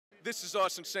This is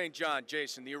Austin St. John,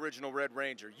 Jason, the original Red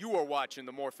Ranger. You are watching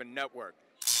the Morphin Network.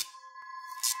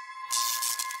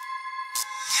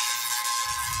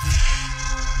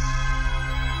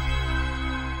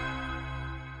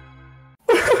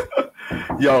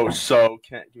 Yo, so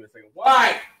can't give me a second.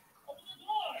 Why?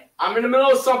 I'm in the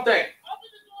middle of something.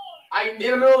 I'm in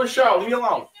the middle of the show. Leave me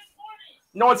alone.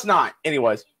 No, it's not.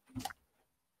 Anyways.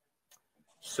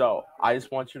 So, I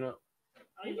just want you to...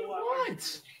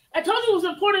 What? I told you it was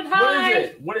important.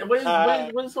 Hi. What is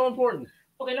it? What is so important?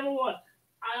 Okay, number one.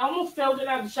 I almost fell down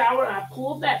out of the shower. And I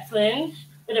pulled that thing,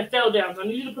 and it fell down. So I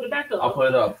need you to put it back up. I'll put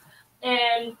it up.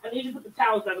 And I need you to put the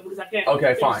towels back up because I can't.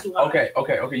 Okay, fine. Okay.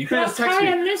 You can just text me.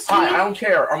 Hi, I don't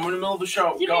care. I'm in the middle of the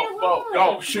show.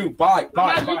 Go. Shoot. Bye.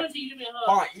 Fine.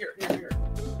 Here.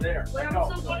 There.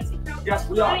 Go. Yes,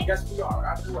 we are.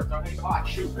 Afterwards. Okay, bye.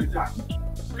 Shoot. Good time.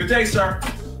 Good day, sir.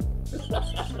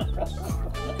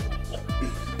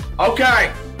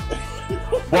 Okay.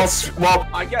 Well,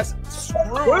 I guess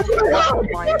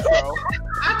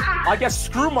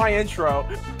screw my intro.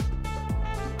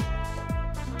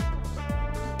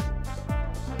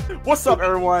 What's up,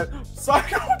 everyone?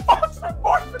 Psycho Fox from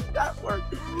Morphin Network.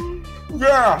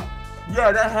 Yeah,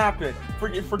 that happened.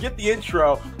 Forget the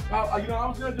intro. I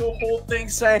was gonna do a whole thing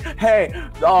saying, "Hey,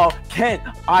 Kent,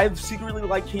 I secretly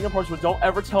like Kingdom Hearts, but don't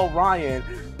ever tell Ryan."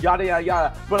 Yada yada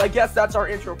yada. But I guess that's our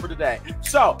intro for today.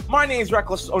 So my name's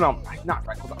Reckless. Oh no, not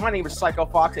Reckless. My name is Psycho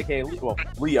Fox, aka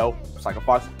Leo, Psycho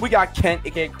Fox. We got Kent,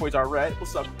 aka Quasar Red.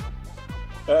 What's up?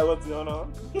 What's going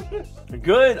on?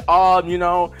 Good.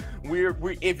 We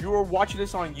if you were watching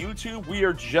this on YouTube, we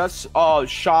are just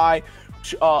shy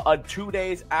 2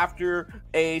 days after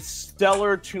a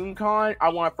stellar ToonCon. I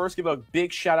want to first give a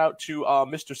big shout out to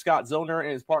Mr. Scott Zillner and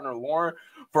his partner Lauren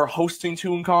for hosting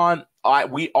ToonCon.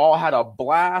 We all had a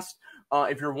blast.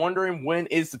 If you're wondering when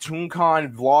is the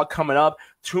ToonCon vlog coming up,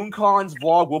 ToonCon's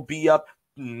vlog will be up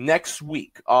next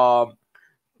week.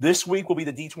 This week will be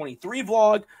the D23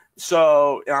 vlog.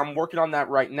 So I'm working on that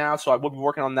right now. So I will be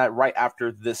working on that right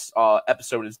after this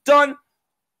episode is done.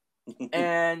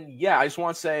 And yeah, I just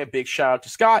want to say a big shout out to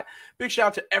Scott. Big shout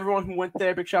out to everyone who went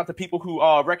there. Big shout out to people who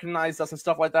recognized us and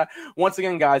stuff like that. Once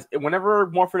again, guys, whenever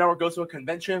Morphin Network goes to a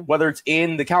convention, whether it's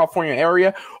in the California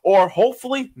area or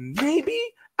hopefully maybe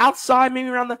outside, maybe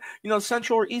around the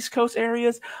Central or East Coast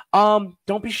areas,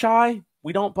 don't be shy.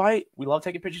 We don't bite. We love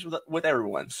taking pictures with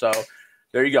everyone. So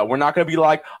there you go. We're not going to be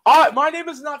like, my name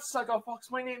is not Psycho Fox.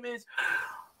 My name is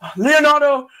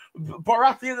Leonardo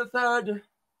Baratheon III.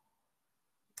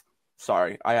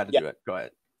 Sorry, I had to do it. Go ahead.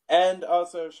 And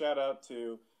also shout out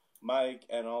to Mike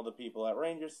and all the people at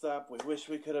Ranger Stop. We wish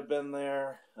we could have been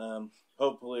there.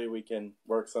 Hopefully we can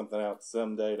work something out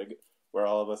someday where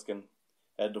all of us can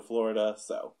head to Florida.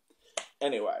 So,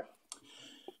 anyway.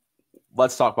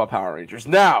 Let's talk about Power Rangers.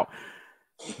 Now,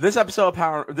 this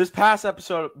past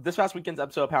weekend's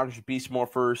episode of Power Rangers Beast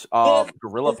Morphers,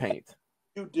 Gorilla Paint.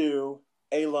 You do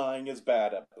a lying is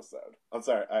bad episode. I'm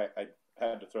sorry, I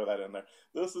had to throw that in there.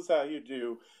 This is how you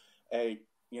do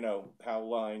how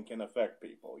lying can affect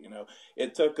people.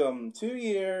 It took them 2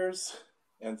 years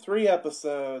and 3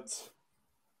 episodes.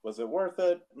 Was it worth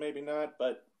it? Maybe not,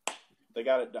 but they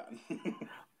got it done.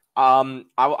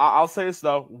 I'll say this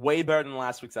though, way better than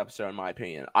last week's episode in my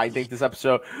opinion. I think this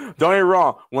episode, don't get me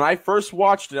wrong, when I first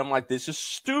watched it, I'm like, this is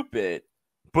stupid.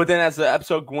 But then as the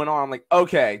episode went on, I'm like,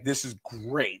 okay, this is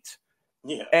great.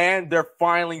 Yeah. And they're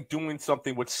finally doing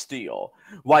something with Steel.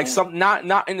 Like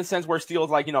not in the sense where Steel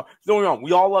is like, don't get me wrong,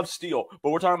 we all love Steel,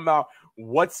 but we're talking about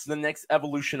what's the next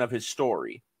evolution of his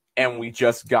story. And we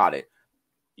just got it.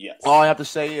 Yes. All I have to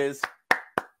say is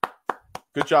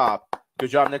good job. Good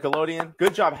job, Nickelodeon.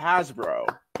 Good job, Hasbro.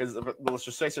 Because let's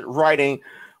just face it, writing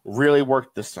really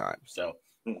worked this time. So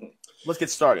let's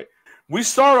get started. We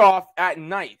start off at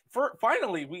night.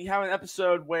 Finally, we have an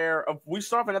episode where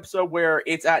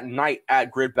it's at night at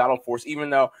Grid Battle Force. Even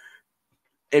though,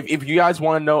 if you guys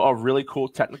want to know a really cool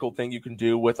technical thing you can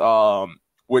do with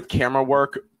camera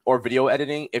work or video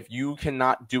editing, if you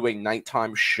cannot do a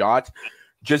nighttime shot,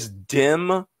 just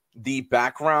dim the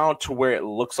background to where it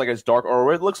looks like it's dark or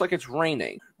where it looks like it's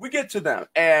raining. We get to them,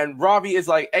 and Robbie is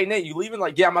like, "Hey, Nate, you leaving?"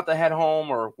 Like, "Yeah, I'm about to head home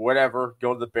or whatever.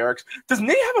 Go to the barracks." Does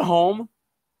Nate have a home?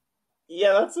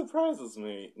 Yeah, that surprises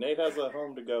me. Nate has a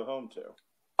home to go home to.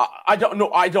 I don't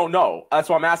know. That's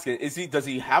what I'm asking. Does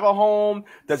he have a home?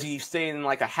 Does he stay in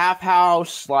like a half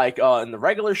house, like in the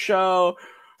regular show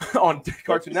on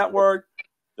Cartoon Network?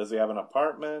 Does he have an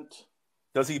apartment?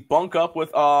 Does he bunk up with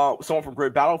someone from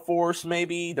Grid Battle Force,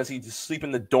 maybe? Does he just sleep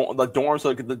in the dorms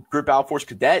like the Grid Battle Force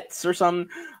cadets or something?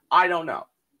 I don't know.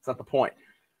 It's not the point.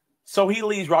 So he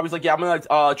leaves. Robbie's like, yeah, I'm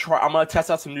gonna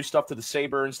test out some new stuff to the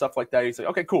saber and stuff like that. He's like,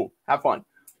 okay, cool, have fun.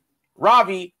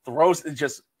 Robbie throws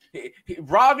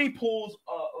Robbie pulls.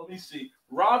 Let me see.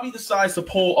 Robbie decides to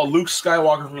pull a Luke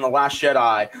Skywalker from The Last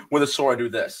Jedi with a sword. Do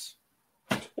this,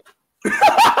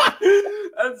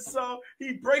 and so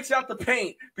he breaks out the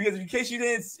paint because in case you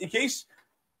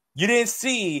didn't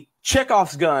see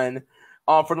Chekhov's gun.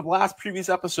 From the last previous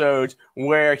episodes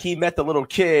where he met the little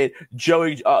kid,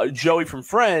 Joey from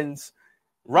Friends,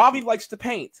 Robbie likes to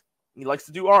paint. He likes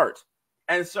to do art.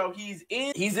 And so he's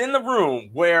in the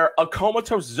room where a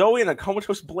comatose Zoe and a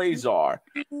comatose Blaze are.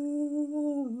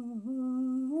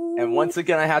 And once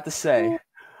again, I have to say,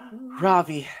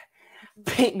 Robbie,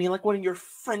 paint me like one of your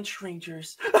French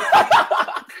Rangers.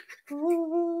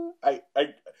 I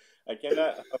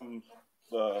cannot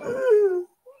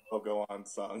will go on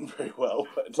song very well,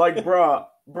 but like, bruh.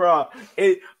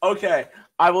 Okay,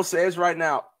 I will say this right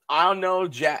now. I don't know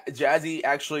Jazzy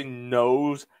actually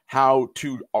knows how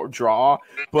to draw,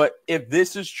 but if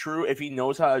this is true, if he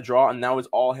knows how to draw and now it's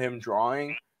all him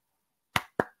drawing,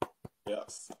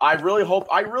 yes. I really hope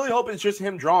it's just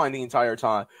him drawing the entire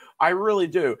time. I really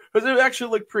do, because it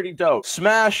actually looked pretty dope.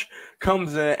 Smash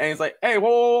comes in and he's like, "Hey,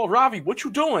 whoa, Robbie, what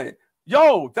you doing?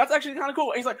 Yo, that's actually kind of cool."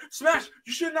 And he's like, "Smash,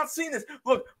 you should have not seen this.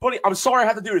 Look, buddy, I'm sorry I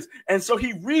had to do this." And so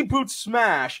he reboots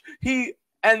Smash.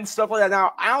 And stuff like that.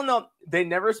 Now, I don't know. They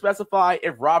never specify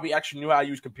if Robbie actually knew how to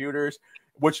use computers,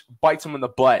 which bites him in the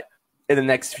butt in the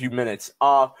next few minutes.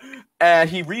 And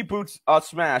he reboots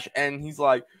Smash, and he's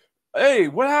like, "Hey,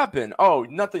 what happened? Oh,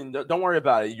 nothing. Don't worry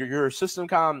about it. Your system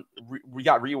we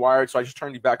got rewired, so I just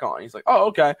turned you back on." He's like, "Oh,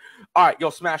 okay. All right,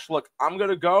 yo, Smash, look, I'm going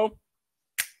to go.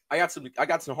 I got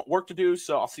some work to do,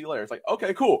 so I'll see you later." It's like,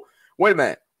 okay, cool. Wait a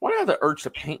minute. Why do I have the urge to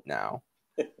paint now?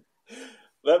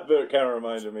 That bit kind of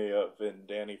reminded me of in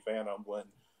Danny Phantom when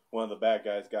one of the bad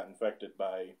guys got infected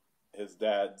by his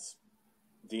dad's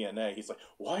DNA. He's like,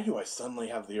 "Why do I suddenly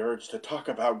have the urge to talk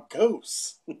about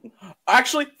ghosts?"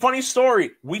 Actually, funny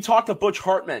story. We talked to Butch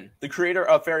Hartman, the creator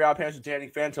of Fairy Odd Parents and Danny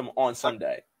Phantom, on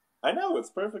Sunday. I know,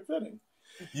 it's perfect fitting.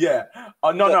 Yeah.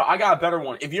 No, I got a better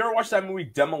one. If you ever watched that movie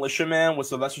Demolition Man with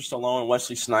Sylvester Stallone and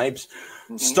Wesley Snipes,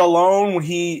 Stallone, when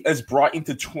he is brought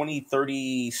into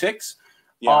 2036,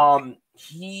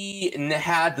 he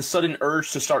had the sudden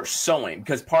urge to start sewing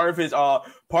because part of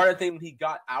the thing when he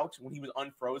got out, when he was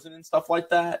unfrozen and stuff like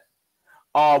that,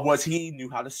 was he knew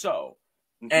how to sew.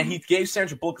 And he gave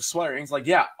Sandra Bullock a sweater, and he's like,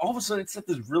 yeah, all of a sudden it's like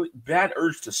this really bad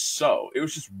urge to sew. It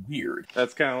was just weird.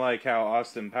 That's kind of like how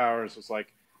Austin Powers was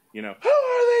like, "Who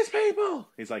are these people?"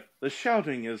 He's like, "The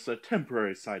shouting is a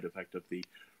temporary side effect of the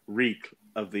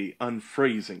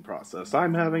unfreezing process.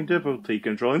 I'm having difficulty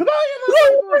controlling the volume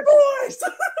of my voice."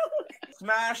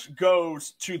 Smash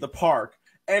goes to the park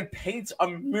and paints a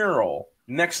mural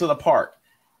next to the park.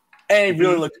 And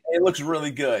it looks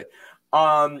really good.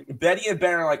 Betty and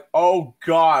Ben are like, "Oh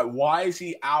God, why is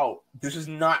he out? This is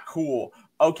not cool.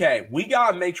 Okay, we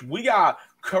gotta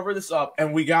cover this up,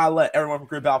 and we gotta let everyone from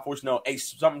Grid Battle Force know, hey,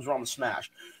 something's wrong with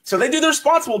Smash." So they do the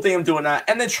responsible thing of doing that,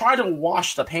 and then try to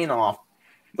wash the paint off,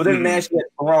 but then manage to get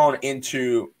thrown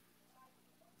into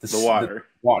the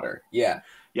water. Yeah.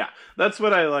 Yeah, that's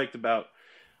what I liked about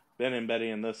Ben and Betty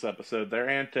in this episode. Their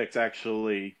antics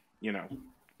actually,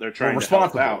 they're trying to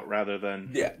help out rather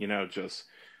than, just,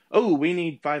 "Oh, we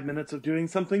need 5 minutes of doing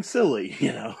something silly,"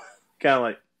 kind of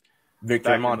like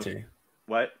Victor and Monty.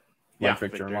 What? Yeah,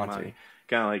 Victor and Monty.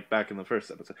 Kind of like back in the first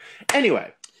episode.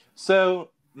 Anyway,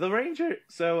 so the Ranger,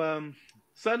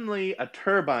 suddenly a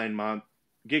turbine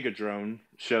Gigadrone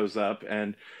shows up,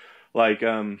 and right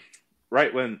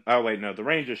when, the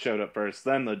Ranger showed up first,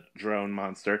 then the drone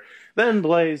monster, then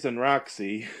Blaze and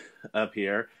Roxy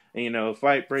appear, and a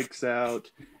fight breaks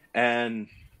out, and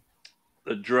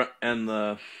the turbine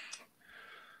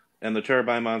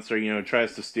monster,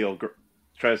 tries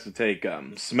to take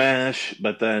Smash,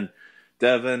 but then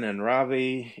Devin and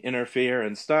Robbie interfere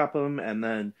and stop him, and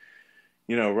then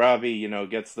Robbie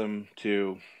gets them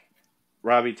to.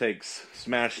 Robbie takes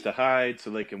Smash to hide so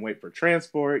they can wait for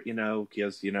transport,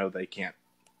 because, they can't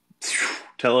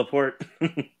teleport.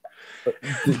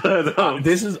 But,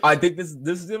 I think this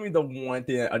is going to be the one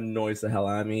thing that annoys the hell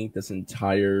out of me this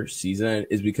entire season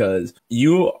is because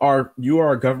you are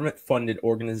a government-funded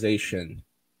organization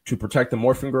to protect the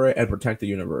Morphin Grid and protect the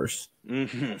universe.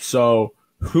 Mm-hmm. So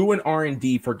who in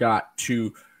R&D forgot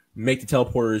to make the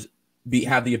teleporters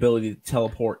have the ability to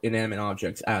teleport inanimate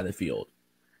objects out of the field?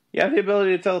 You have the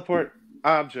ability to teleport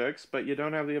objects, but you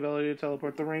don't have the ability to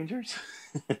teleport the Rangers.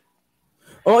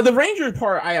 Oh, the Ranger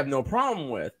part I have no problem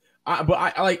with.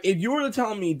 But if you were to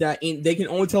tell me that they can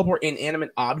only teleport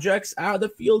inanimate objects out of the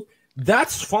field,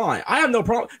 That's fine. I have no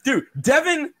problem, dude.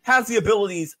 Devin has the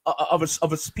abilities of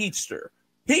a speedster.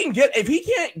 He can get if he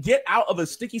can't get out of a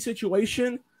sticky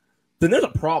situation, then there's a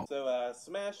problem. So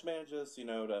Smash manages,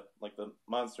 to like the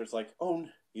monster's like, oh,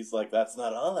 he's like, that's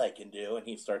not all I can do, and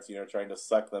he starts, trying to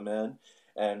suck them in,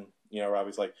 and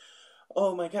Robbie's like,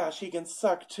 oh my gosh, he can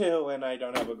suck too, and I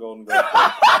don't have a golden gold.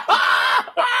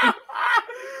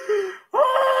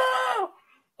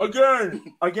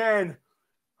 Again,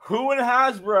 who in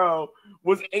Hasbro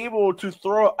was able to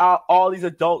throw out all these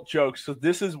adult jokes? So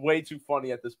this is way too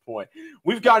funny at this point.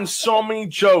 We've gotten so many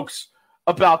jokes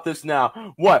about this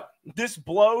now. What? This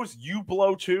blows, you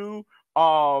blow too.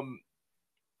 What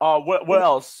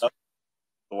else?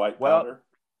 The white powder.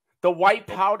 The white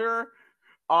powder.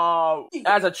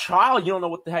 As a child, you don't know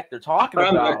what the heck they're talking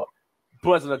about.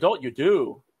 But as an adult, you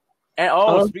do.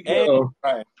 And speaking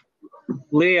right.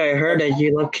 Lee, I heard that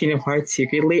you love Kingdom Hearts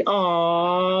secretly.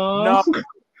 Aww. No,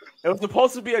 it was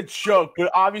supposed to be a joke, but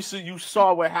obviously you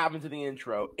saw what happened to the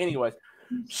intro. Anyways,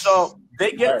 so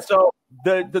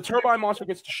the turbine monster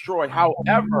gets destroyed.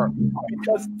 However,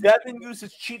 because Devin used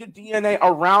his cheated DNA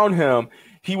around him,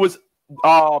 he was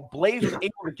Blaze was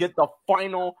able to get the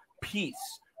final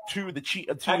piece to the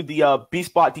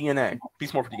Beast Bot DNA,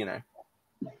 Beast Morpher DNA.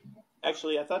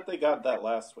 Actually, I thought they got that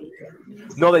last week.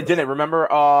 No, they didn't. Remember,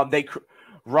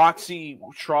 Roxy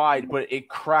tried, but it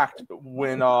cracked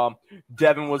when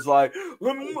Devin was like,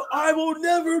 "I will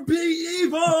never be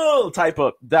evil," type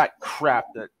of that crap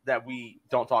that we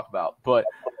don't talk about. But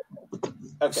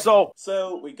okay.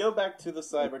 So we go back to the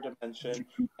cyber dimension,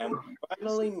 and we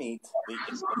finally meet the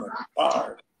infamous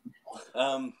Bard,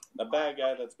 a bad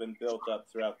guy that's been built up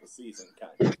throughout the season,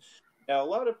 kind of. Now, a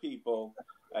lot of people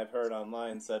I've heard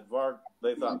online said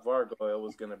they thought Vargoyle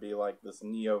was going to be like this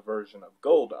Neo version of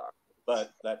Goldock,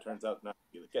 but that turns out not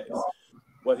to be the case.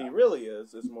 What he really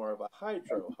is more of a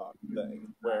Hydro Hawk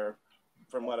thing, where,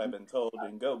 from what I've been told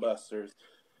in Go Busters,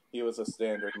 he was a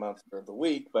standard monster of the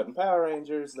week, but in Power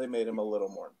Rangers, they made him a little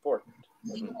more important.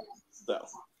 So,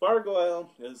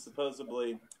 Vargoyle is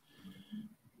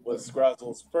was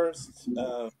Scrozzle's first.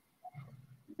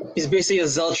 He's basically a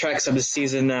Zeltrax of the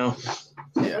season now.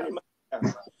 Yeah.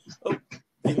 Oh,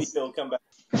 maybe he'll come back.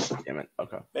 Damn it.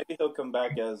 Okay. Maybe he'll come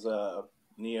back as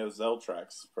Neo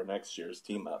Zeltrax for next year's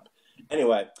team up.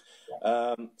 Anyway,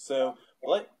 he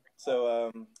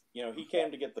came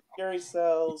to get the Fury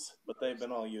cells, but they've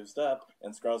been all used up.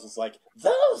 And Scrolls is like,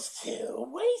 those two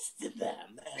wasted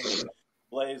them. And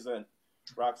Blaze and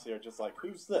Roxy are just like,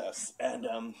 who's this? And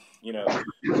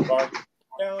Bart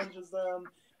challenges them,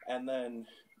 and then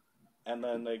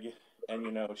they get. And,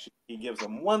 he gives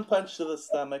them one punch to the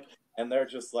stomach, and they're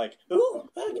just like, ooh,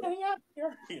 I'm getting out of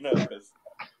here. Because...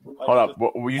 Hold up.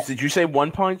 Did you say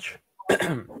one punch? Yeah,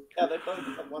 they both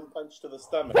had one punch to the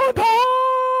stomach. One punch!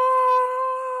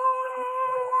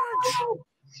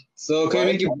 So, can we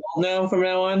make you bald now from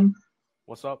now on?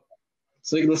 What's up?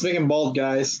 So, let's make him bald,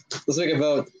 guys. Let's make a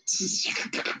vote.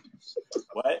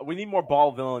 What? We need more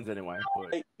bald villains anyway.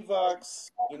 But... Hey,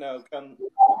 Evox, come...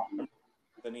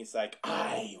 Then he's like,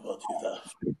 I will do the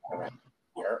around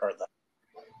here, or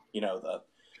the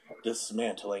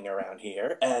dismantling around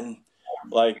here. And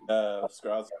like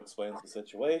Scrozzo explains the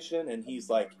situation, and he's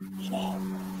like,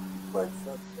 but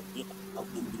I'll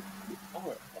give you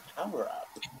the power up.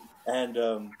 And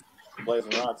Blaze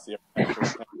and Roxy are actually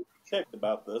kind of ticked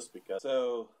about this because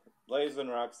Blaze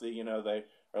and Roxy, they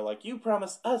are like, you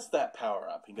promised us that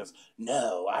power-up. He goes,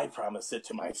 no, I promised it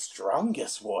to my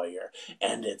strongest warrior,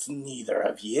 and it's neither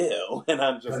of you. And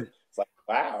I'm just it's like,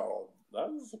 wow, that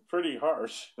was pretty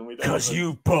harsh. Because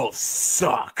you both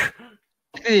suck.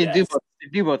 They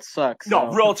do both suck. So.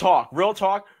 No, real talk.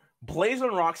 Blaze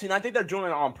and Roxy, and I think they're doing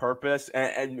it on purpose,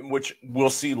 and which we'll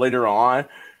see later on.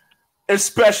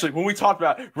 Especially when we talk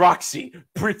about Roxy,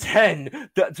 pretend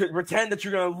that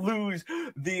you're gonna lose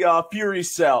the Fury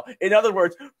Cell. In other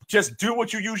words, just do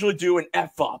what you usually do and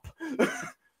F up,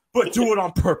 but do it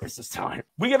on purpose this time.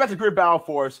 We get back to Grid Battle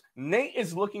Force. Nate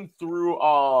is looking through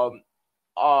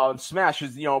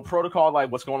Smash's protocol,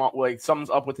 like what's going on, like something's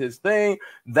up with his thing.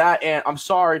 And I'm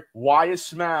sorry, why is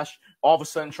Smash all of a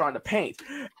sudden trying to paint?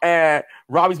 And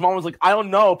Robbie's mom was like, I don't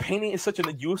know, painting is such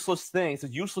a useless thing. It's a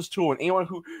useless tool, and anyone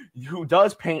who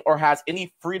does paint or has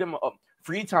any free time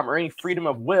or any freedom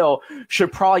of will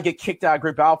should probably get kicked out of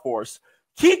Grid Battle Force.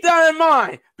 Keep that in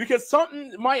mind, because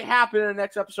something might happen in the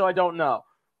next episode. I don't know.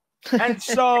 And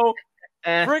so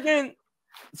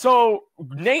so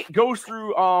Nate goes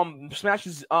through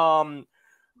Smash's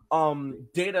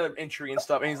data entry and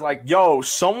stuff, and he's like, yo,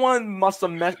 someone must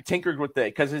have tinkered with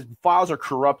it because his files are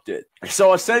corrupted.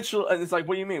 So essentially, it's like,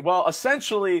 what do you mean? Well,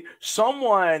 essentially,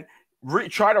 someone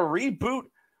try to reboot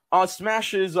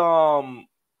Smash's reboot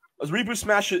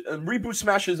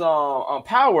Smash's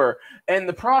power, and in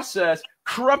the process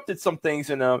corrupted some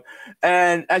things in him.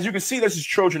 And as you can see, there's this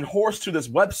Trojan horse to this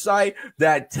website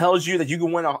that tells you that you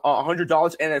can win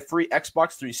 $100 and a free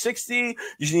Xbox 360. You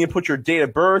just need to put your date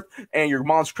of birth and your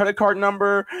mom's credit card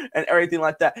number and everything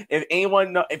like that. If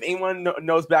anyone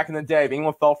knows back in the day, if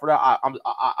anyone fell for that,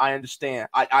 I understand.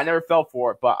 I never fell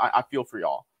for it, but I feel for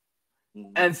y'all.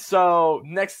 Mm-hmm. And so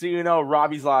next thing you know,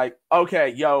 Robbie's like, okay,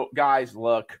 yo, guys,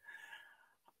 look,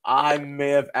 I may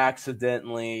have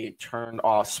accidentally turned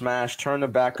off Smash, turned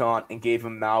it back on, and gave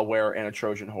him malware and a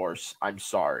Trojan horse. I'm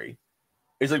sorry.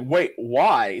 He's like, wait,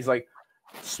 why? He's like,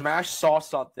 Smash saw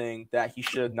something that he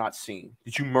should have not seen.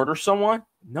 Did you murder someone?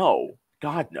 No.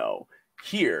 God, no.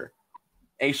 Here.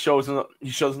 And he shows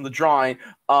him the drawing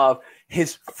of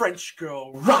his French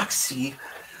girl, Roxy.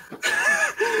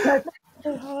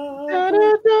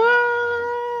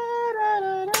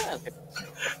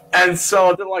 And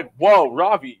so they're like, whoa,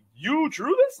 Robbie, you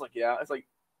drew this? Like, yeah. It's like,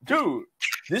 dude,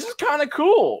 this is kind of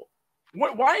cool.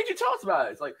 Why did you tell us about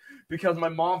it? It's like, because my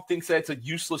mom thinks that it's a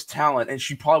useless talent and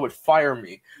she probably would fire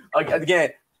me. Like,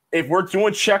 again, if we're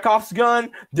doing Chekhov's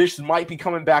gun, this might be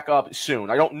coming back up soon.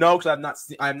 I don't know because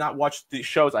I have not watched the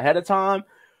shows ahead of time,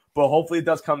 but hopefully it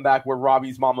does come back where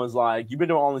Robbie's mama is like, you've been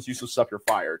doing all this useless stuff, you're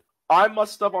fired. I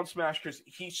messed up on Smash because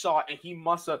he saw it and he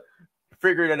must have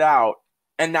figured it out.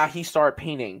 And now he started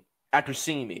painting after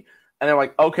seeing me. And they're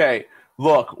like, okay,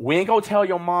 look, we ain't gonna tell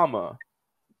your mama.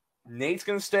 Nate's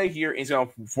gonna stay here and he's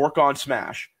gonna work on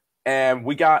Smash. And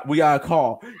we got a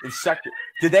call in Sector.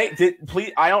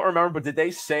 Please, I don't remember, but did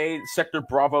they say Sector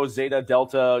Bravo Zeta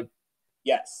Delta?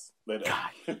 Yes, they did.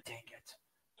 God dang it.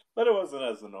 But it wasn't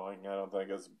as annoying, I don't think,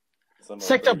 as some of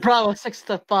Sector Bravo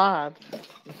 6-5.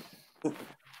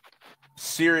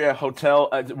 Syria Hotel.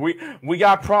 We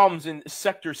got problems in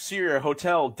Sector Syria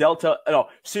Hotel Delta. No,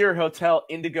 Syria Hotel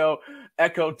Indigo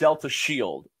Echo Delta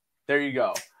Shield. There you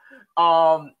go.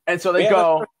 And so they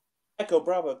go Echo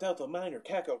Bravo Delta Minor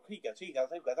Caco Pika Chica.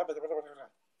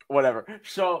 Whatever.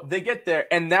 So they get there,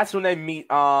 and that's when they meet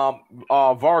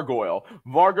Vargoyle.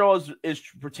 Vargoyle is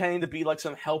pretending to be like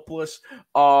some helpless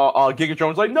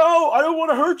Gigatron's like, no, I don't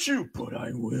want to hurt you, but I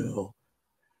will.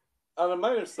 On a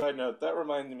minor side note, that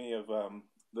reminded me of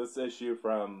this issue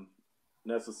from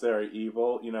Necessary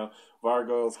Evil. You know,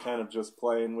 Vargoyle's kind of just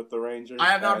playing with the Rangers. I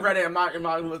have not read it. I'm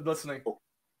not listening.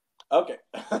 Okay.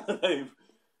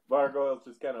 Vargoyle's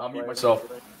just kind of I'll playing mute myself.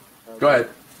 with the Go ahead.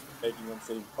 Making them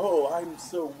seem, oh, I'm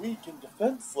so weak and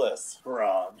defenseless,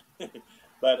 Ron.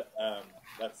 But I'm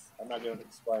not going to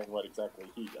explain what exactly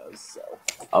he does. So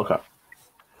okay,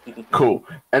 cool.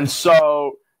 And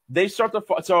so they start the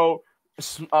fight. So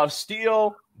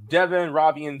Steel, Devin,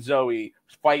 Robbie, and Zoe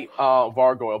fight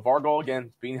Vargoyle. Vargoyle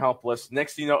again being helpless.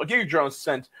 Next thing you know, a Gigadrone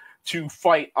sent to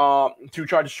fight to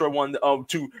try to destroy one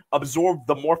to absorb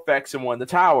the Morphex in one of the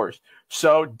towers.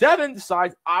 So Devin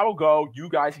decides, I will go, you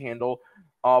guys handle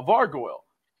Vargoyle.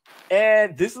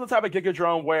 And this is the type of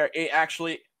Gigadrone where it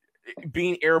actually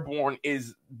being airborne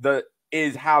is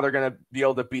how they're gonna be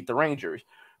able to beat the Rangers.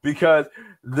 Because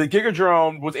the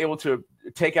Gigadrone was able to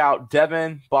take out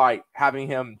Devin by having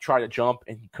him try to jump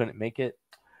and he couldn't make it.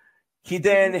 He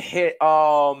then hit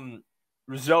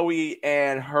Zoe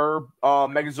and her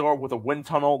Megazord with a wind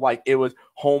tunnel like it was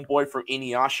Homeboy from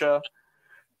Inuyasha.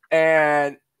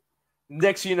 And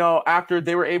next, you know, after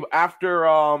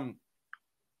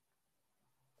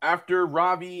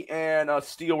Robbie and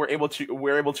Steel were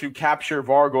able to capture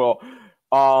Vargoyle,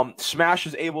 Smash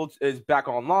is back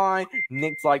online.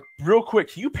 Nick's like, real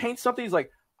quick, can you paint something? He's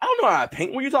like, I don't know how to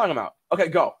paint. What are you talking about? Okay,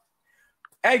 go.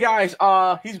 Hey guys,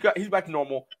 he's back to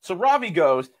normal. So Robbie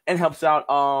goes and helps out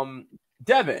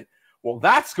Devin. Well,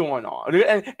 that's going on,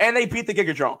 and they beat the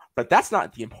Gigadrone. But that's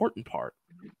not the important part.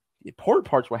 The important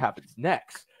part's what happens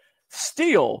next.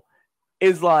 Steel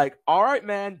is like, all right,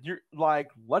 man, you're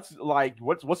like, what's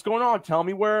going on? Tell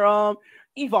me where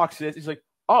Evox is. He's like,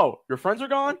 oh, your friends are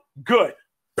gone? Good.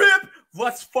 Bip!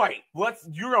 Let's fight.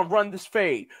 You're gonna run this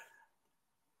fade.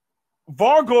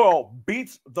 Vargoyle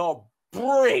beats the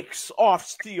brakes off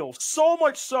Steel. So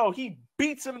much so, he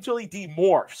beats him until he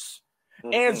demorphs.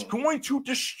 And is going to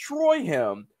destroy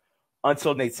him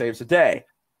until Nate saves the day.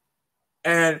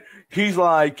 And he's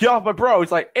like, get off my bro.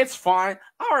 He's like, it's fine.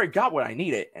 I already got what I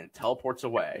needed. And teleports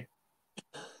away.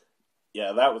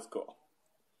 Yeah, that was cool.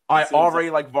 I already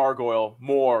like Vargoyle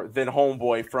more than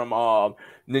Homeboy from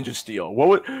Ninja Steel.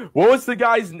 What was the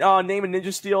guy's name in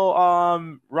Ninja Steel,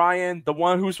 Ryan? The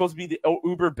one who's supposed to be the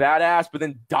uber badass, but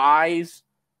then dies?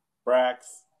 Brax.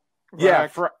 Yeah,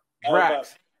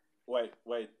 Brax. Wait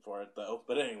for it, though.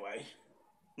 But anyway.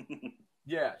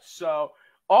 Yeah, so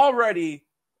already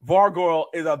Vargoyle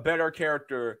is a better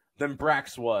character than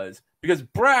Brax was. Because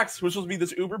Brax, who's supposed to be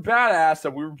this uber badass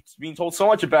that we were being told so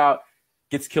much about,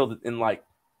 gets killed in like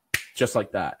just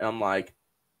like that. And I'm like,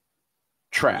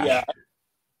 trash.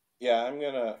 Yeah, I'm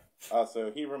gonna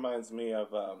also he reminds me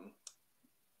of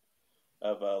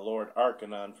Lord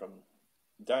Arcanon from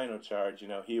Dino Charge. You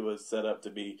know, he was set up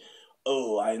to be,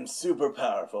 oh, I'm super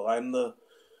powerful. I'm the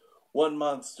one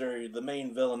monster the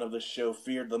main villain of the show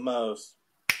feared the most.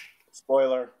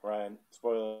 Spoiler, Ryan.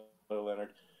 Spoiler, Leonard.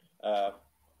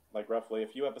 Like roughly a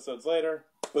few episodes later,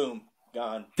 boom,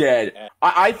 gone, dead.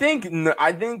 I think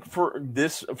for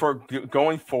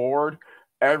going forward,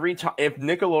 every time if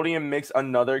Nickelodeon makes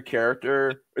another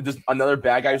character, just another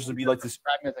bad guy, just to be like this.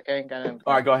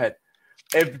 All right, go ahead.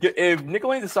 If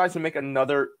Nickelodeon decides to make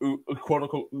another quote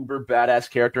unquote uber badass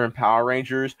character in Power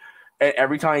Rangers, and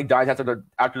every time he dies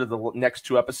after the next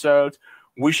 2 episodes,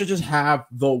 we should just have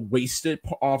the Wasted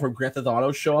from Grand Theft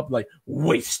Auto show up like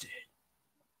Wasted.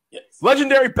 Yes.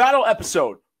 Legendary battle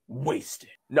episode. Wasted.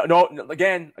 No.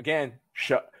 Again.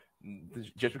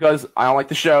 Just because I don't like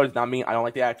the show does not mean I don't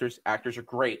like the actors. Actors are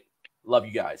great. Love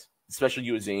you guys, especially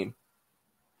you, Azim.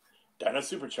 Dino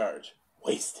Supercharge.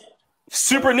 Wasted.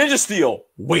 Super Ninja Steel.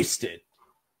 Wasted.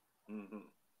 Mm-hmm.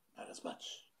 Not as much.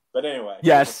 But anyway.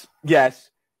 Yes.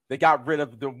 They got rid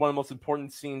of one of the most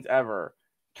important scenes ever.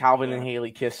 Calvin and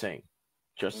Haley kissing.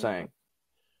 Just saying.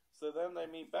 So then they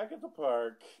meet back at the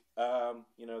park.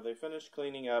 They finish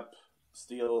cleaning up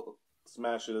Steel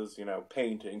Smash's,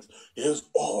 paintings, his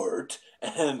art,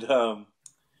 and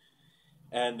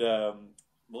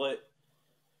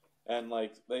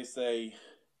they say,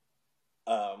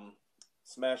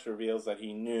 Smash reveals that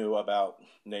he knew about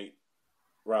Nate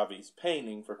Ravi's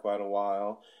painting for quite a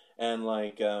while, and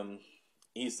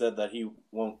he said that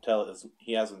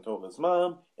he hasn't told his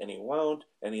mom, and he won't,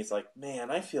 and he's like, man,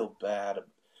 I feel bad,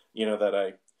 that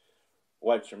I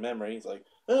wiped your memory. He's like,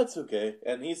 that's okay.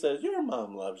 And he says, your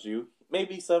mom loves you.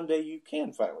 Maybe someday you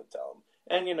can finally tell him.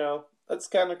 And, that's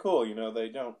kind of cool. They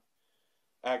don't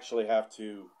actually have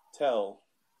to tell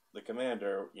the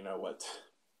commander, what.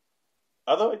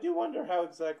 Although I do wonder how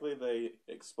exactly they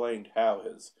explained how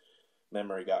his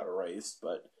memory got erased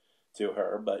to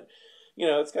her. But,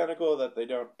 it's kind of cool that they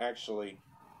don't actually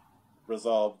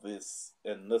resolve this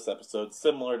in this episode,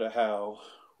 similar to how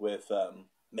with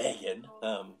Megan,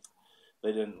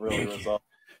 they didn't really resolve.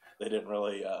 They didn't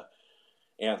really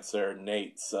answer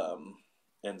Nate's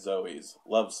and Zoe's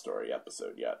love story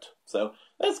episode yet. So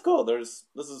that's cool. This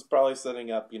is probably setting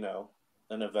up,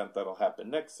 an event that'll happen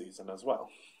next season as well.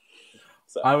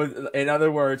 So in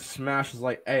other words, Smash is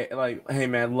like, hey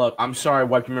man, look, I'm sorry I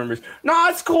wiped your memories. No,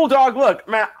 it's cool, dog. Look,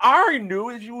 man, I already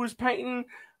knew that you was painting.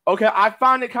 Okay, I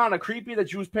find it kind of creepy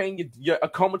that you was painting a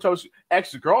comatose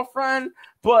ex-girlfriend,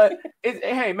 but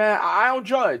hey, man, I don't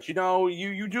judge. You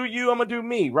do you, I'm gonna do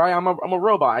me, right? I'm a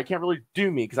robot. I can't really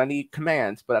do me because I need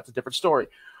commands, but that's a different story.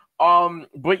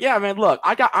 But yeah, man, look,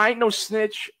 I ain't no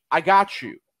snitch. I got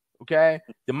you. Okay,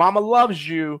 your mama loves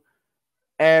you,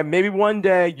 and maybe one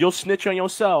day you'll snitch on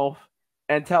yourself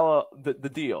and tell her the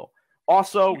deal.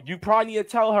 Also, you probably need to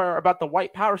tell her about the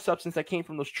white powder substance that came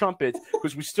from those trumpets,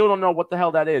 because we still don't know what the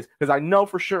hell that is, because I know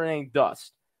for sure it ain't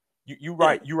dust. You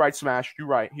right, Smash. You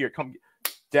right. Here, come,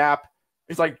 Dap.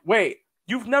 It's like, wait,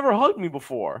 you've never hugged me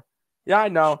before. Yeah, I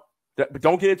know. But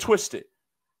don't get it twisted.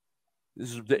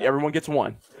 Everyone gets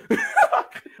one.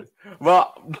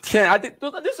 Well, Ken, I think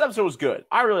this episode was good.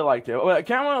 I really liked it.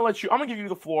 Ken, I'm going to give you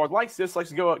the floor. Like this,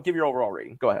 go give your overall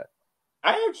rating. Go ahead.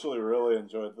 I actually really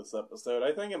enjoyed this episode.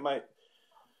 I think it might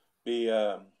be,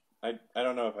 I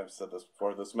don't know if I've said this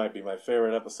before. This might be my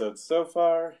favorite episode so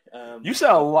far. You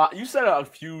said a lot. You said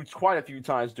quite a few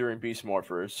times during Beast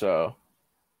Morphers, so.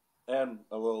 And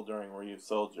a little during Were You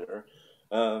Soldier.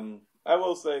 I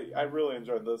will say I really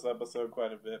enjoyed this episode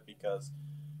quite a bit because,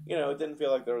 it didn't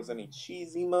feel like there was any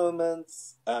cheesy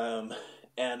moments. And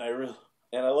I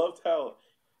loved how,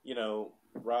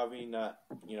 Ravi not,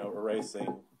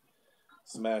 erasing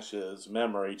Smash's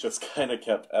memory just kind of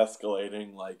kept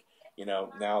escalating. Like,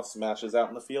 now Smash is out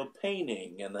in the field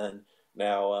painting, and then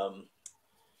now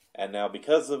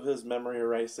because of his memory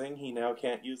erasing, he now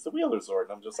can't use the Wheeler Sword.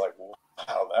 And I'm just like, wow,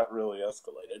 that really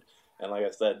escalated. And like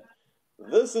I said,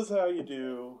 this is how you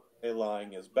do a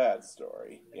lying is bad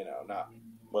story. Not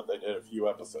what they did a few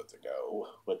episodes ago,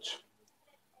 which,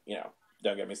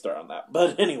 don't get me started on that.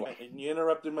 But anyway, you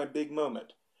interrupted my big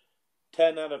moment.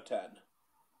 10 out of 10.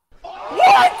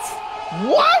 What?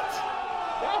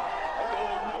 Yeah,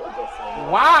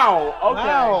 Wow. Okay.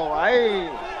 Wow, I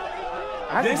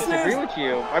have to disagree with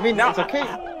you. I mean, Now, it's okay.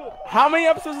 How many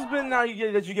episodes has been now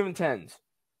that you given 10s?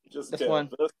 Just This kidding. one.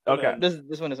 Okay.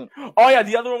 This one isn't. Oh yeah,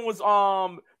 the other one was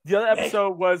the other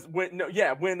episode was when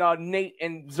Nate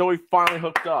and Zoe finally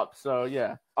hooked up. So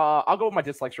yeah. I'll go with my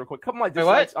dislikes real quick. Couple of my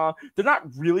dislikes. They're not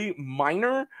really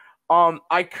minor.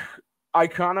 I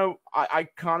kind of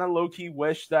low key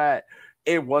wish that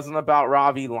it wasn't about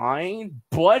Ravi lying,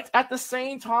 but at the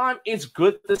same time, it's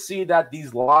good to see that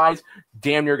these lies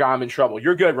damn near got him in trouble.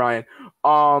 You're good, Ryan.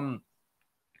 Also,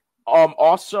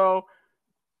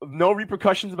 no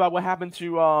repercussions about what happened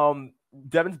to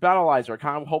Devin's Battleizer.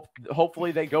 Kind of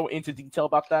hopefully they go into detail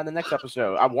about that in the next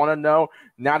episode. I want to know,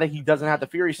 now that he doesn't have the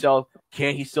Fury Cell,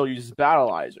 can he still use his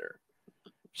Battleizer?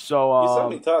 So he saw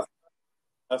me tough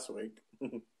last week.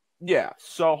 Yeah,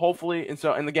 so hopefully,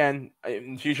 and again,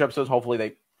 in future episodes, hopefully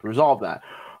they resolve that.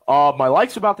 My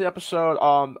likes about the episode,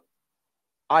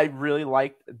 I really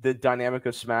liked the dynamic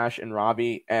of Smash and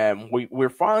Robbie, and we're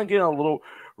finally getting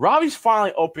Robbie's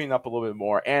finally opening up a little bit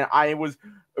more, and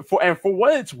for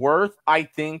what it's worth, I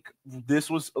think this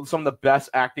was some of the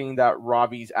best acting that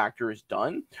Robbie's actor has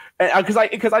done, and because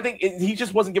I think he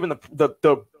just wasn't given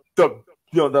the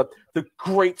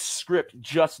great script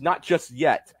not just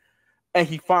yet. And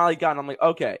he finally got it. I'm like,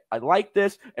 okay, I like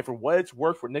this. And for what it's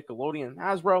worth for Nickelodeon and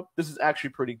Hasbro, this is actually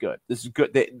pretty good. This is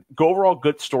good. Overall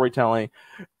good storytelling.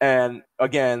 And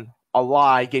again, a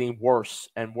lie getting worse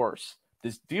and worse.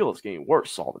 This deal is getting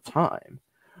worse all the time.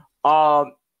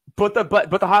 But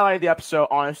the highlight of the episode,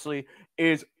 honestly,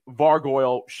 is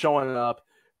Vargoyle showing up,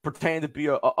 pretending to be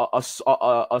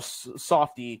a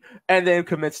softie, and then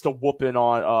commits to whooping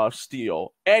on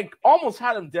Steel, and almost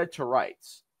had him dead to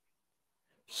rights.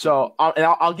 So,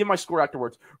 I'll give my score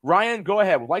afterwards. Ryan, go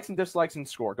ahead. Likes and dislikes and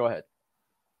score. Go ahead.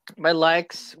 My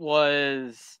likes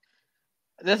was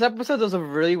this episode was a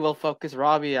really well focused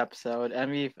Robbie episode,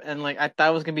 and I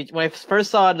thought it was gonna be, when I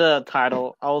first saw the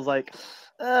title, I was like,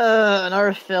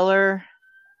 another filler.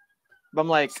 But I'm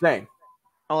like, same.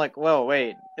 I'm like, whoa,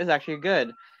 wait, it's actually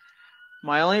good.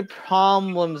 My only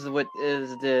problems with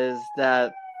is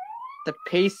that the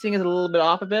pacing is a little bit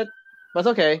off a bit, but it's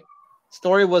okay.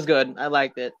 Story was good. I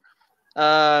liked it.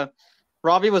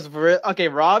 Robbie was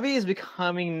Robbie is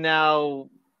becoming now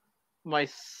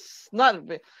he's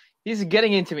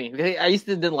getting into me. I used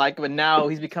to didn't like him, but now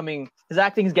his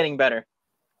acting is getting better.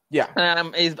 Yeah.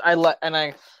 I like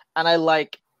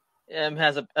him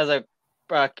as a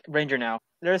ranger now.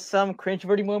 There's some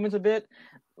cringeworthy moments a bit,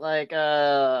 like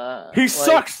he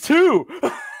sucks too.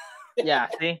 Yeah,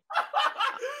 see.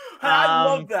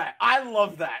 I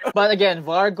love that. But again,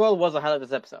 Vargoyle was a highlight of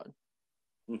this episode.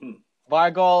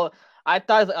 Vargoyle, I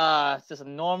thought it's just a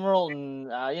normal,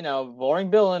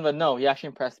 boring villain, but no, he actually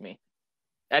impressed me,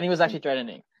 and he was actually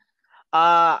threatening.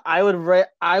 I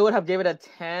would have gave it a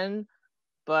 10,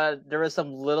 but there were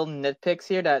some little nitpicks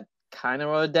here that kind of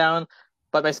wrote it down.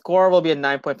 But my score will be a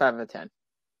 9.5 out of 10.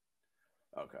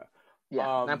 Okay.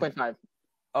 Yeah, 9.5.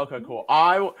 Okay, cool.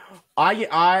 I will.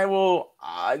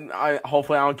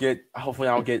 Hopefully I don't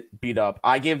get beat up.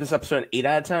 I gave this episode an 8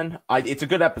 out of 10. It's a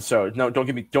good episode. No, don't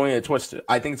get it twisted.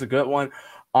 I think it's a good one.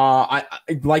 I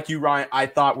like you, Ryan. I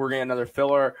thought we were getting another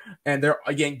filler, and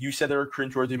again, you said there were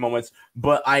cringeworthy moments,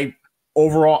 but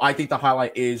overall, I think the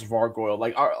highlight is Vargoyle.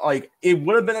 Like it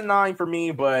would have been a 9 for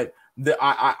me, but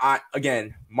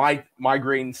again, my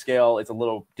grading scale is a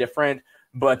little different.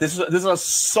 But this is a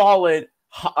solid.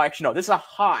 Actually, no, this is a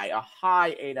high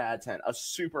 8 out of 10, a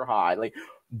super high, like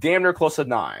damn near close to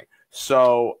 9.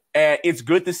 So it's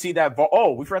good to see that.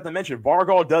 We forgot to mention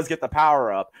Vargoyle does get the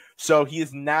power up, so he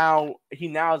now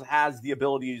has the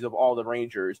abilities of all the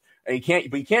Rangers, and he can't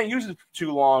use it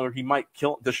too long, or he might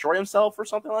destroy himself or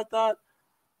something like that,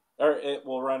 or it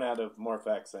will run out of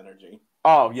Morphex energy.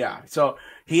 Oh yeah, so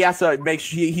he has to make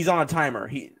sure he's on a timer.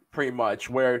 Pretty much,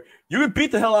 where you can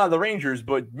beat the hell out of the Rangers,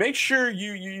 but make sure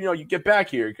you get back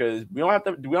here, because we don't have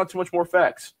too much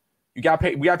Morphex. We gotta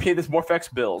pay this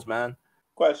Morphex bills, man.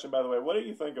 Question, by the way, what do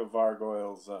you think of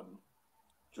Vargoyle's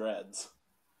dreads?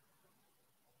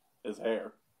 His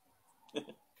hair.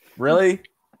 Really?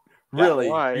 Really?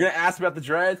 Why? You're gonna ask about the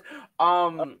dreads?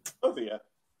 Both of you.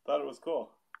 Thought it was cool.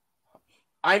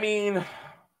 I mean,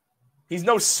 he's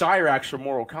no Cyrax from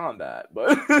Mortal Kombat,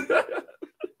 but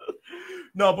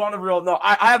no, but on the real, no,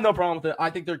 I have no problem with it. I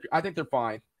think they're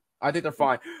fine. I think they're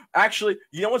fine. Actually,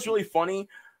 you know what's really funny?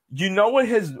 You know what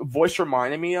his voice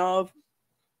reminded me of?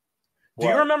 Do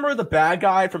you remember the bad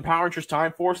guy from Power Rangers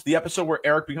Time Force? The episode where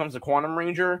Eric becomes a Quantum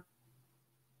Ranger?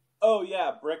 Oh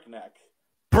yeah, Brickneck.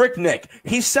 Brickneck.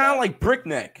 He sounded like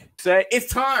Brickneck. Say,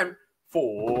 it's time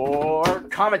for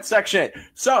comment section.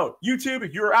 So, YouTube,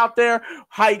 if you're out there,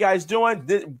 how you guys doing?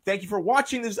 Thank you for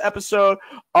watching this episode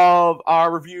of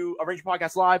our review of Ranger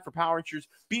Podcast Live for Power Rangers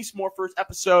Beast Morphers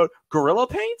episode Gorilla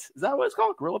Paint. Is that what it's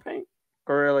called? Gorilla Paint?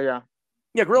 Gorilla, yeah.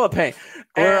 Yeah, Gorilla Paint.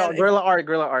 Gorilla art.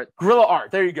 Gorilla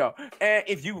art. There you go. And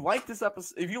if you like this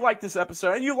episode, and you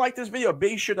like this video,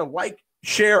 be sure to like,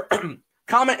 share,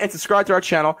 comment, and subscribe to our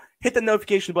channel. Hit the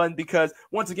notification button because,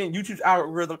 once again, YouTube's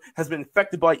algorithm has been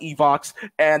infected by Evox,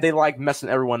 and they like messing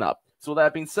everyone up. So, with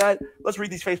that being said, let's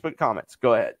read these Facebook comments.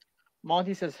 Go ahead.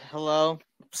 Monty says hello.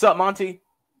 What's up, Monty?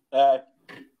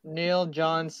 Neil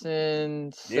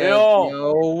Johnson says,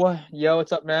 Neil. Yo,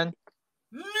 what's up, man?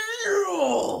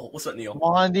 Neil! What's up, Neil?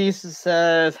 Monty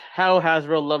says, how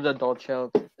Hasbro loved adult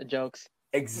jokes.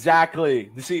 Exactly.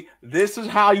 You see, this is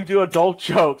how you do adult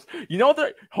jokes. You know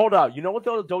what? Hold up. You know what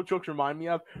those adult jokes remind me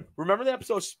of? Remember the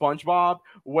episode of SpongeBob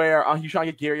where he's trying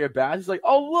to get Gary a bath? He's like,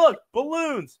 "Oh look,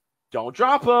 balloons! Don't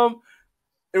drop them."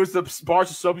 It was the bars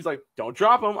of soap. He's like, "Don't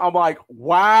drop them." I'm like,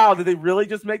 "Wow, did they really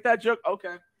just make that joke?"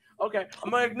 Okay, I'm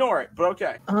gonna ignore it, but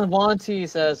okay. Monty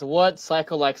says, "What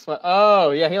cycle likes what?"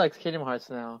 Oh yeah, he likes Kingdom Hearts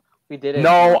now. We did it.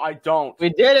 No, I don't. We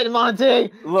did it,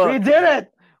 Monty. Look, we did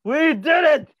it. We did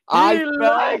it. I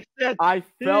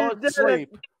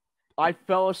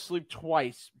fell asleep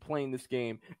twice playing this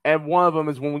game, and one of them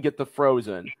is when we get the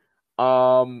Frozen.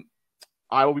 I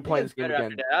will be playing this game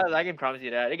again. I can promise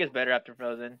you that it gets better after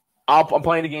Frozen. I'm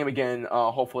playing the game again,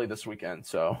 hopefully this weekend.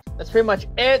 So that's pretty much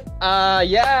it.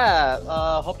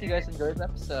 Hope you guys enjoyed the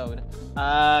episode.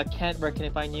 Kent, where can I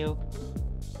find you?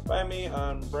 Find me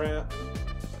on Brown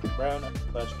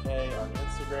 /K on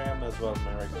Instagram, as well as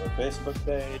my regular Facebook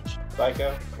page.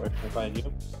 Psycho, where can I find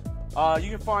you? You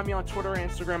can find me on Twitter and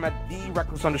Instagram at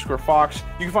 @the_Reckless_Fox.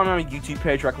 You can find me on my YouTube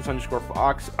page,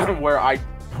 Reckless_Fox, where I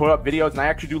put up videos, and I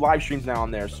actually do live streams now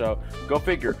on there, so go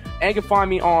figure. And you can find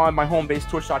me on my home base,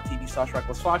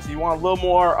 twitch.tv/RecklessFox. If you want a little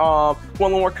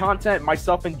more content,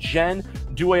 myself and Jen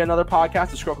do another podcast,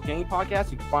 the Scroll Club Gaming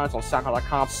Podcast. You can find us on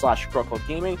SoundCloud.com/Scroll Club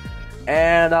Gaming.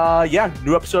 And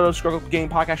new episode of Scroll Club Gaming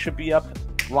Podcast should be up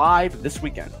live this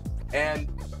weekend. And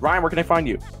Ryan, where can I find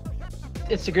you?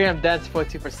 Instagram,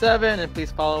 Dance4247, and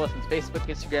please follow us on Facebook,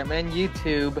 Instagram, and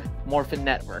YouTube, Morphin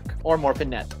Network, or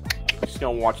MorphinNet. I'm just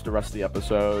gonna watch the rest of the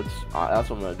episodes.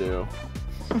 That's what I'm gonna do.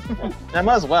 I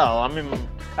might as well. I mean,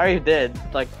 I already did,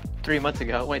 like 3 months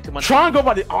ago. Wait, 2 months ago. Try and go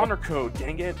by the honor code,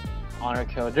 dang it. Honor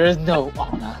code. There is no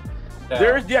honor.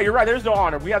 You're right. There's no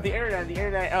honor. We have the internet, and the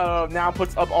internet now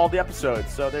puts up all the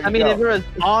episodes. So there you go. I mean, if there was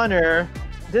honor,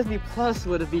 Disney Plus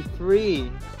would be free.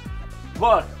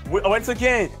 Look, once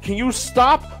again, can you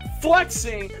stop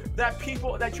flexing that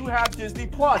you have Disney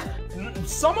Plus?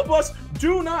 Some of us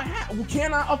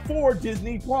cannot afford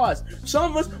Disney Plus.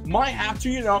 Some of us might have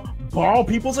to, borrow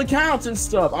people's accounts and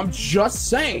stuff. I'm just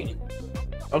saying.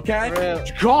 Okay?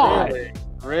 Really? God.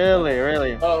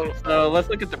 Really? Oh, so let's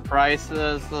look at the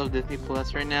prices of Disney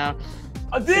Plus right now.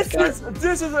 This is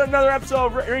another episode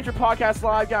of Ranger Podcast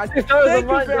Live, guys. Thank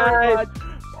you very much.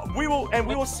 We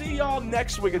will see y'all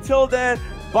next week. Until then,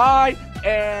 bye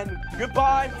and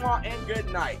goodbye and good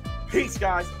night. Peace,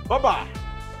 guys. Bye-bye.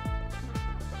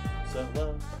 So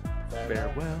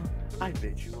farewell. I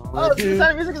bid you all adieu.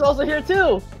 Sound of Music is also here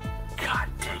too. God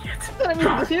dang it. Sound of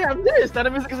Music is here. I'm serious. Sound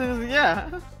of Music is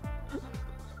yeah.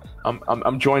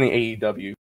 I'm joining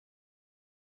AEW.